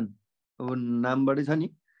कोअर्डिनेसन अब नामबाटै छ नि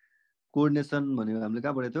कोअर्डिनेसन भनेको हामीले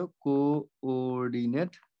कहाँ पढेको थियो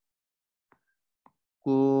कोअर्डिनेट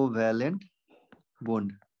कोभ्यालेन्ट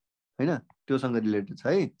बोन्ड हैन त्योसँग रिलेटेड छ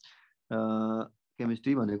है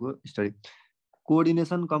केमिस्ट्री भनेको स्टडी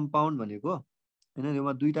कोअर्डिनेसन कम्पाउन्ड भनेको हैन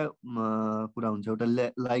यसमा दुईटा कुरा हुन्छ एउटा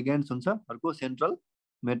लाइग्यान्ड्स हुन्छ अर्को सेन्ट्रल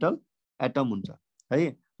मेटल एटम हुन्छ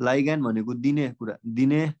है लाइग्यान्ड भनेको दिने कुरा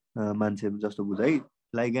दिने मान्छे जस्तो बुझ है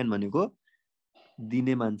लाइग्यान्ड भनेको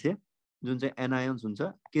दिने मान्छे जुन चाहिँ एनायन्स हुन्छ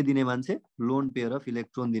के दिने मान्छे लोन पेयर अफ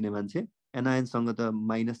इलेक्ट्रोन दिने मान्छे एनायन्ससँग त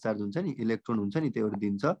माइनस चार्ज हुन्छ नि इलेक्ट्रोन हुन्छ नि त्यो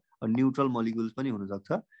दिन्छ न्युट्रल मलिक्युल्स पनि हुन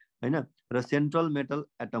सक्छ हैन र सेन्ट्रल मेटल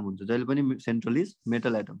एटम हुन्छ जहिले पनि सेन्ट्रल इज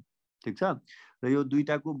मेटल एटम ठीक छ र यो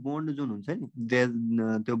दुईटाको बोन्ड जुन हुन्छ नि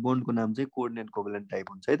त्यो बोन्डको नाम चाहिँ कोअर्डिनेट कोभ्यालेन्ट टाइप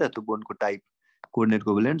हुन्छ है त त्यो बोन्डको type coordinate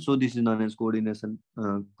covalent so this is known as coordination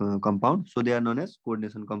compound so they are known as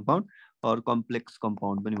coordination compound और कम्प्लेक्स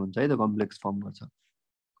कम्पाउन्ड पनि भन्छ है त कम्प्लेक्स फर्म गर्छ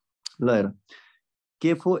ल हेर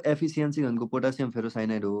केफो एफिसियन्सी भनेको पोटासियम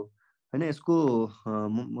फेरोसाइनाइड हो हैन यसको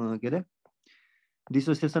के अरे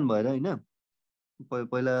डिसोसिएसन भएर हैन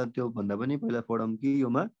पहिला त्यो भन्दा पनि पहिला पढौँ कि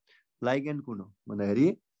योमा लाइग्यान्ड कुन हो भन्दाखेरि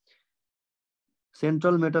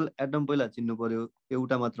सेन्ट्रल मेटल एटम पहिला चिन्नु पर्यो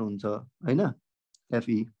एउटा मात्र हुन्छ हैन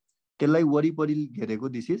Fe त्यसलाई वरिपरि घेरेको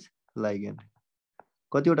दिस इज लाइग्यान्ड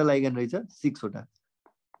कतिवटा लाइग्यान्ड रहेछ 6 वटा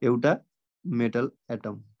एउटा मेटल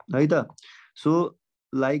एटम है त सो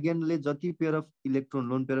लाइग्यान्डले जति pair of electron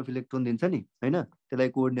lone pair of electron दिन्छ नि हैन त्यसलाई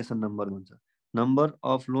कोअर्डिनेसन नम्बर भन्छ number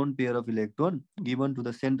of lone pair of electron given to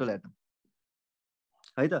the central atom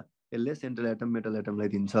है त यसले सेन्ट्रल एटम मेटल एटमलाई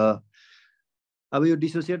दिन्छ अब यो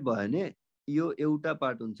डिसोसिएट भयो भने यो एउटा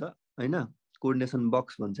पार्ट हुन्छ हैन कोअर्डिनेसन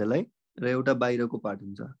बक्स भन्छ यसलाई र एउटा बाहिरको पार्ट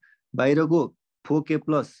हुन्छ बाहिरको 4K+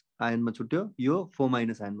 आयनमा छुट्यो यो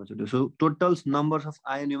 4- आयनमा छुट्यो so total numbers of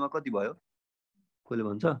ion योमा कति भयो कसले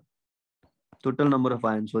भन्छ टोटल नम्बर अफ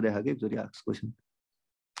आयन सोधे खाके एकचोटि आस्क क्वेसन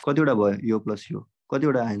कतिवटा भयो यो प्लस यो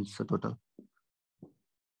कतिवटा आयन छ टोटल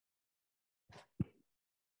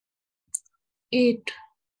 8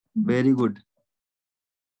 भेरी गुड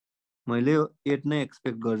मैले 8 नै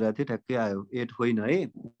एक्सपेक्ट गरिरहेको थिएँ ठ्याक्कै आयो 8 होइन है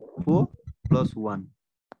 4 + 1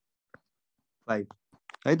 5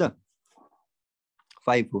 है त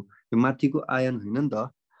 5 हो यो माथिको आयन होइन नि त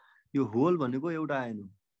यो होल भनेको एउटा आयन हो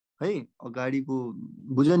है अगाडिको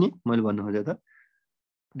बुझ्यो नि मैले भन्नु खोजे त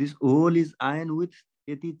this whole is ion with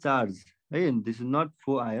यति चार्ज है this is not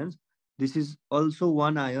 4 ions this is also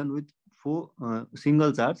 1 ion with 4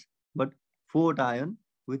 single charge but 4 ion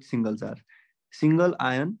with single charge single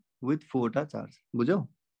ion with 4 charge बुझ्यौ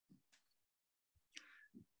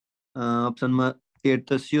अप्सनमा 8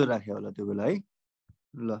 त स्योर राख्यो होला त्यो बेला है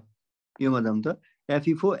ल योमा जाम त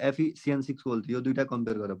Fe4 Fe6 होल यो दुईटा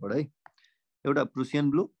कम्पेयर गरेर पढ है एउटा प्रुसियन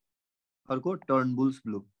ब्लू अर्को टर्नबुल्स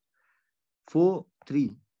ब्लू 4-3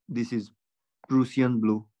 दिस इज प्रुसियन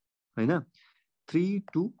ब्लू हैन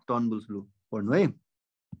 3-2 टर्नबुल्स ब्लू पढ्नु है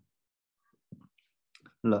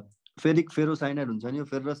ल फेरिक फेरोसाइनाइड हुन्छ नि यो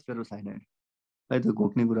फेरस फेरोसाइनाइड है त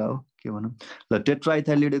घोक्ने कुरा हो के भनौँ ल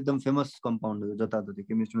टेट्राइथाइलिड एकदम फेमस कम्पाउन्ड हो जताततै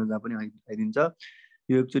केमिस्ट्रीमा जहाँ पनि आइदिन्छ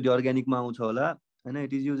यो एकचोटि अर्ग्यानिकमा आउँछ होला हैन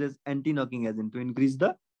it is use as anti नकिङ agent to increase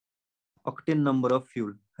the octane number of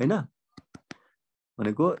fuel हैन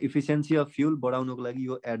भनेको इफिसियन्सी अफ फ्युल बढाउनको लागि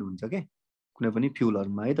यो एड हुन्छ के कुनै पनि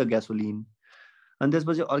फ्युलहरुमा है त ग्यासोलिन अनि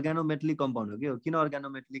त्यसपछि अर्गानोमेटलिक कम्पाउन्ड हो के हो किन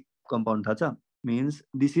अर्गानोमेटलिक कम्पाउन्ड थाहा छ means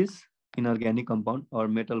this is inorganic compound or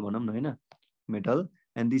metal भनौँ न हैन metal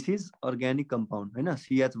and this is organic compound हैन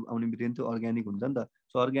CH आउने बित्तिकै त्यो अर्ग्यानिक हुन्छ नि त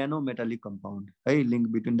सो अर्गानोमेटालिक कम्पाउन्ड है लिंक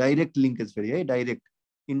बिट्विन डाइरेक्ट लिंकेज फेरि है डाइरेक्ट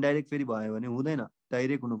इनडाइरेक्ट फेरि भयो भने हुँदैन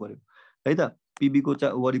डाइरेक्ट हुनु पर्यो है त PB को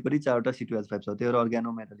वरिपरि 4वटा C2H5 छ, त्यो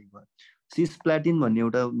अर्गानोमेटालिक भयो। सिस्प्ल्याटिन भन्ने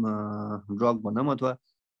एउटा ड्रग भनौँ अथवा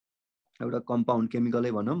एउटा कम्पाउन्ड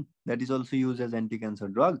केमिकलै भनौँ, that is also use as anti cancer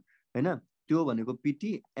drug हैन। त्यो भनेको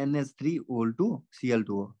PTNH3O2 Cl2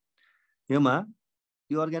 हो। योमा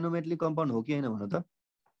यो अर्गानोमेटालिक कम्पाउन्ड हो कि हैन भन त?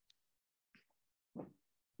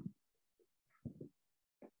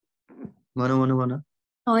 भन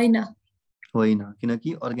होइन होइन,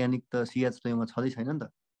 किनकि अर्ग्यानिक त CH त योमा छँदै छैन नि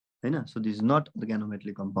त हैन। So this is not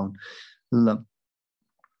अर्गानोमेटालिक compound. ल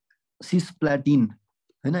सिस्प्ल्याटिन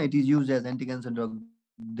हैन, it is use as anti cancer drug,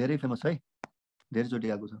 धेरै फेमस है, धेरै चोटि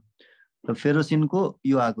आएको छ। र फेरोसिनको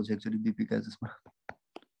यो आएको छ एक्चुअली बीपीका जसमा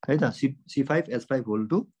है त,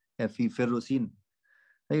 C5H5O2 Fe फेरोसिन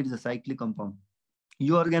है, it is a cyclic compound.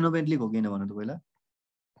 यो अर्गानोमेटालिक हो कि हैन भन त पहिला?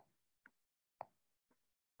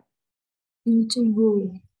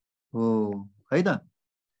 हो है त,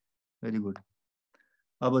 भेरी गुड।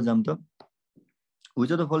 अब जाम त,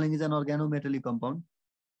 which of the following is an organometallic compound?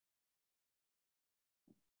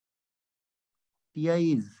 Ti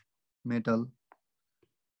is metal,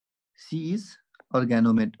 C is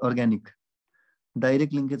organic.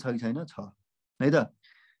 Direct linkage छ कि छैन? छ है त।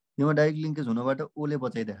 योमा डाइरेक्ट लिङ्केज हुनबाट ओले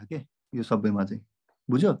बचाइदिएको के यो सबैमा चाहिँ,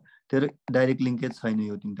 बुझ्यो? तर डाइरेक्ट लिङ्केज छैन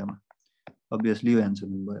यो तीनटामा, अभियसली यो एन्सर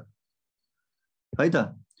भयो है त।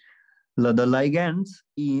 ल the लाइग्यान्ड्स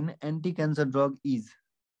in anti cancer drug is,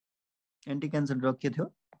 anti cancer drug के थियो?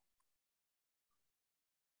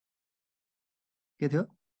 के थियो?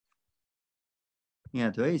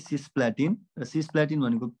 यहाँ थियो है, सिस्प्ल्याटिन। र सिस्प्ल्याटिन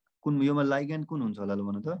भनेको कुन, योमा लाइग्यान्ड कुन हुन्छ होला ल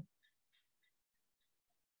भन त?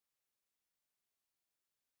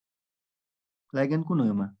 लाइग्यान्ड कुन हो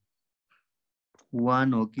योमा?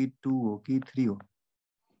 1 हो कि 2 हो कि 3 हो?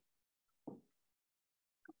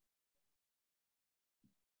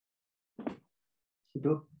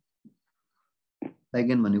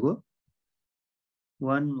 लाइग्यान्ड भनेको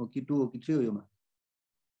 1 हो कि 2 हो कि 3 हो योमा?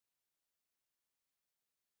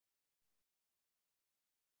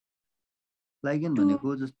 लाइग्यान्ड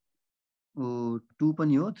भनेको जस्ट 2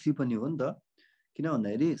 पनि हो 3 पनि हो नि त। किन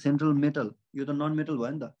भन्दाखेरि सेन्ट्रल मेटल, यो त नन मेटल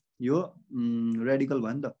भयो नि त, यो रेडिकल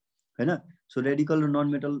भयो नि त हैन। सो रेडिकल र नन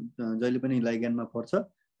मेटल जहिले पनि लाइग्यान्डमा पर्छ।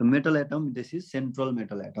 Metal atom, this is central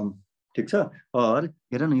metal atom, ठीक छ। और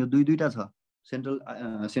हेर न, यो दुईटा छ,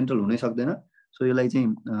 सेन्ट्रल हुनै सक्दैन। सो यसलाई चाहिँ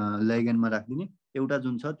लाइग्यान्डमा राख्दिने, एउटा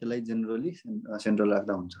जुन छ त्यसलाई जेनरली सेन्ट्रल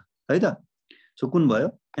राख्दा हुन्छ है त। सो कुन भयो?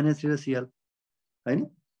 NH3 र Cl हैन।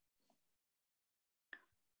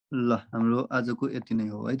 ल हाम्रो आजको यति नै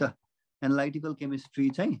हो है त। एनालाइटिकल केमिस्ट्री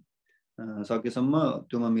चाहिँ सकेसम्म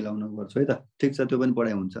त्योमा मिलाउन गर्छु है त, ठीक छ। त्यो पनि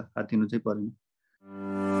पढाइ हुन्छ, हातिनु चाहिँ परेन।